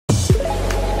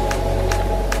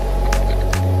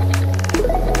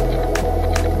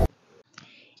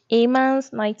A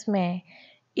Man's Nightmare.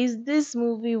 Is this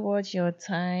movie worth your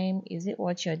time? Is it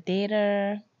worth your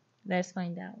data? Let's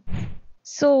find out.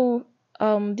 So,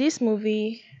 this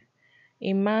movie,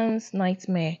 A Man's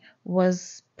Nightmare,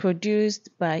 was produced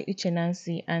by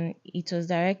UCHE and it was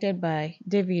directed by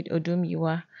David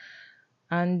Odumiwa.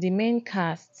 And the main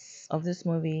casts of this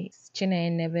movie is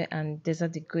Chineye Nebe and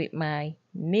Desert the Great, my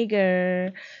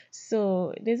nigger.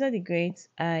 So, Desert the Great,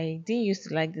 I didn't used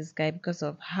to like this guy because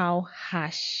of how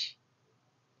harsh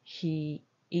he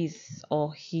is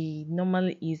or he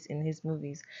normally is in his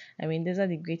movies. I mean, Desert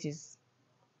the Great is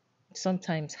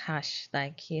sometimes harsh.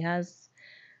 Like he has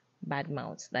bad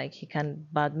mouths. Like he can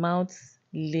bad mouth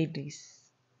ladies.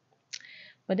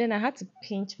 But then I had to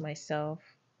pinch myself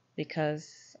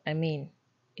because I mean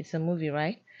it's a movie,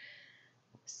 right?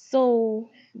 So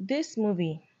this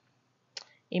movie,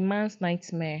 A Man's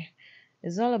Nightmare,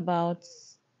 is all about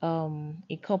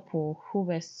a couple who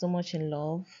were so much in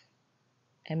love.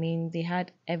 I mean, they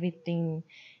had everything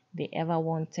they ever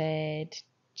wanted.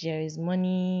 There is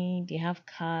money, they have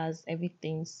cars,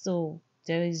 everything. So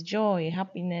there is joy,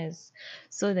 happiness.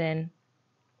 So then,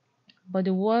 but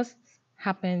the worst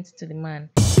happened to the man.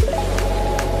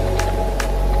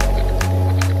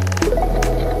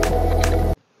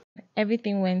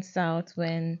 Everything went south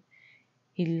when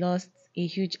he lost a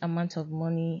huge amount of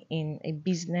money in a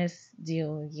business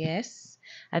deal. Yes,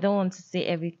 I don't want to say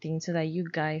everything so that you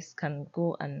guys can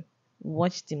go and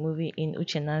watch the movie in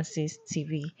Uchenansi's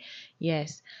TV.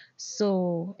 Yes,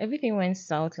 so everything went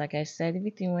south. Like I said,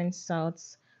 everything went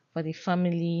south for the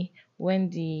family when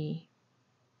the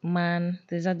man,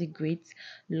 Cesar the Great,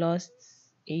 lost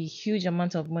a huge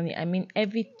amount of money. I mean,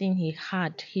 everything he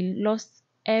had, he lost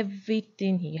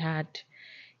everything he had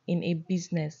in a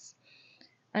business.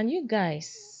 And you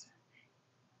guys,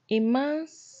 a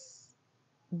man's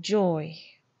joy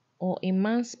or a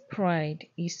man's pride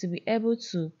is to be able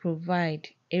to provide.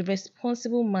 A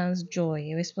responsible man's joy,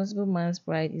 a responsible man's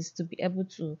pride is to be able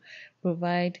to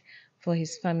provide for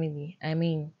his family. I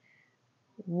mean,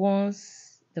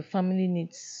 once the family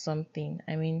needs something,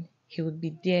 I mean, he would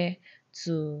be there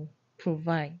to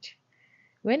provide.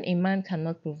 When a man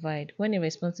cannot provide, when a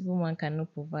responsible man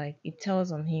cannot provide, it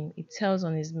tells on him, it tells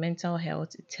on his mental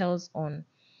health, it tells on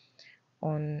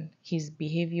his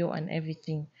behavior and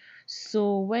everything.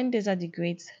 So when Desert the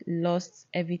Great lost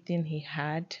everything he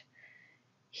had,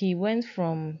 he went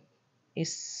from a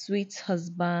sweet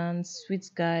husband, sweet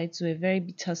guy to a very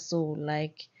bitter soul.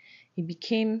 Like he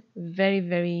became very,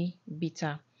 very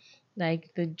bitter.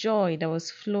 Like the joy that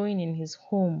was flowing in his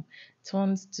home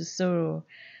turned to sorrow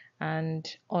and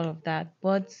all of that.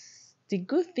 But the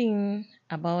good thing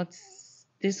about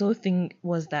this whole thing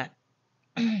was that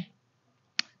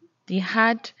they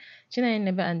had China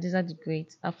Nebe and Desert the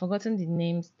Great. I've forgotten the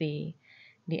names they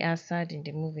answered in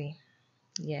the movie.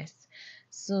 Yes.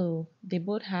 So they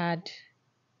both had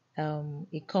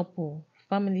a couple,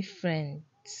 family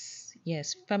friends.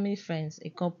 Yes, family friends, a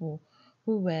couple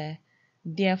who were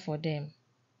there for them.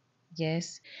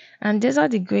 Yes. And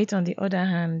Desert the Great, on the other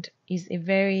hand, is a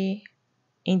very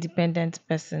independent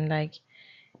person. Like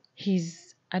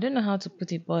I don't know how to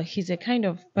put it, but he's a kind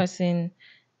of person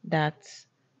that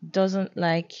doesn't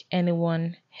like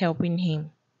anyone helping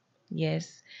him.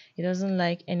 Yes, he doesn't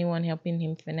like anyone helping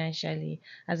him financially.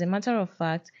 As a matter of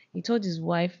fact, he told his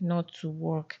wife not to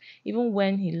work. Even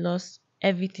when he lost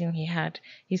everything he had,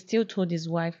 he still told his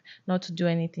wife not to do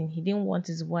anything. He didn't want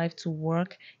his wife to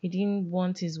work. He didn't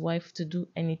want his wife to do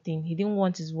anything. He didn't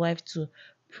want his wife to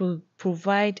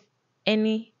provide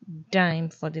any dime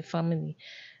for the family.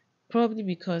 Probably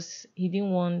because he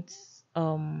didn't want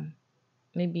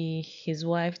maybe his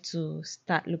wife to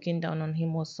start looking down on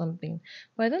him or something.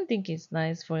 But I don't think it's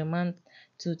nice for a man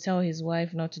to tell his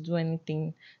wife not to do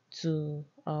anything to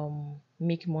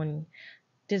make money.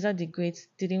 Desert the Great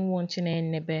didn't want Chineye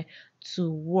Nebe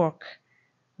to work.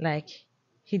 Like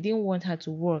he didn't want her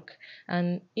to work.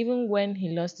 And even when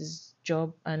he lost his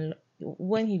job and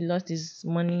when he lost his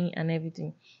money and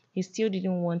everything, he still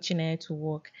didn't want Chineye to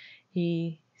work.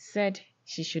 He said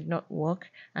she should not work.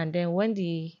 And then when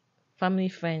the family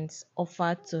friends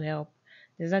offered to help,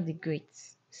 Desert the Great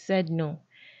said no.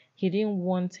 He didn't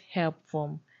want help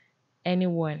from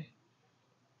anyone.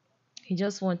 He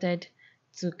just wanted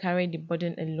to carry the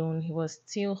burden alone. He was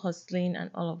still hustling and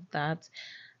all of that.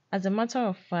 As a matter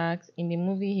of fact, in the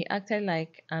movie, he acted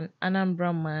like an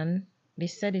Anambra man. They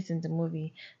said it in the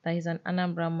movie that he's an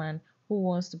Anambra man who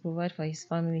wants to provide for his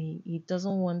family. He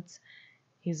doesn't want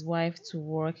his wife to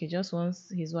work. He just wants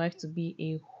his wife to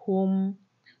be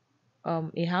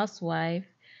a housewife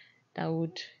that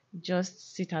would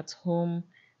just sit at home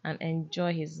and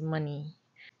enjoy his money.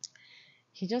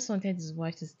 He just wanted his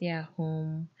wife to stay at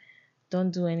home, don't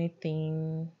do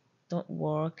anything, don't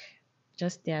work,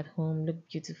 just stay at home, look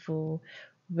beautiful,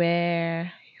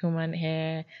 wear human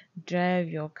hair, drive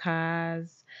your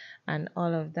cars, and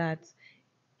all of that.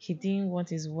 He didn't want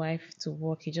his wife to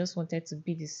work, he just wanted to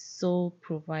be the sole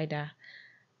provider.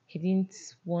 He didn't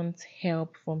want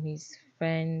help from his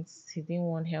friends, he didn't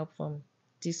want help from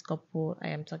this couple I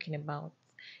am talking about.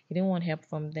 He didn't want help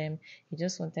from them. He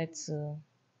just wanted to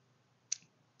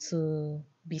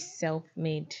be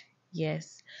self-made.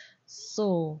 Yes.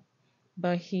 So,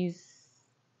 but his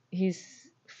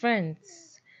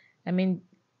friends, I mean,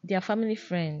 their family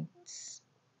friends,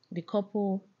 the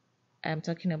couple I'm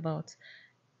talking about,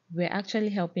 were actually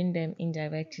helping them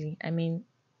indirectly. I mean,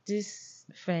 these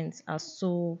friends are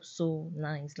so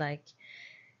nice. Like,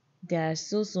 they are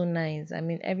so nice. I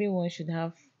mean, everyone should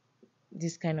have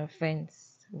this kind of friends,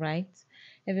 right?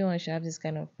 Everyone should have this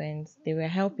kind of friends. They were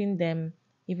helping them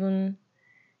even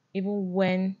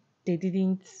when they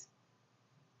didn't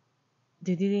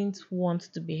they didn't want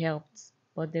to be helped,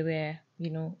 but they were,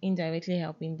 indirectly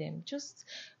helping them. Just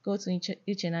go to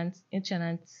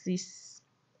Uchenancy's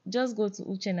just go to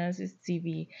Uchenancy's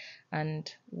TV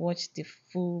and watch the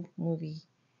full movie.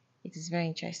 It is very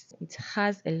interesting. It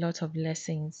has a lot of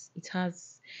lessons. It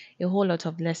has a whole lot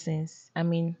of lessons. I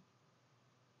mean,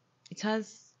 it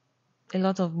has a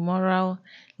lot of moral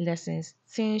lessons,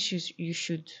 things you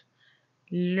should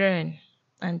learn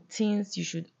and things you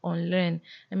should unlearn.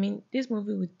 I mean, this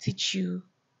movie will teach you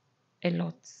a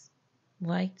lot,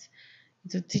 right?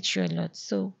 It will teach you a lot.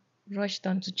 So rush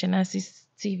down to Genesis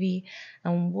TV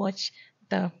and watch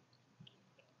the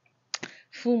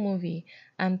full movie.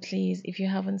 And please, if you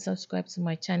haven't subscribed to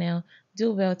my channel,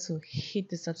 do well to hit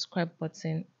the subscribe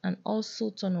button and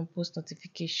also turn on post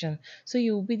notification so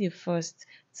you will be the first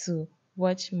to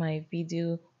watch my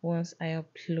video once I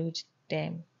upload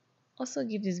them. Also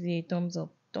give this video a thumbs up.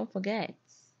 Don't forget.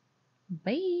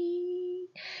 Bye.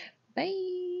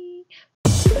 Bye.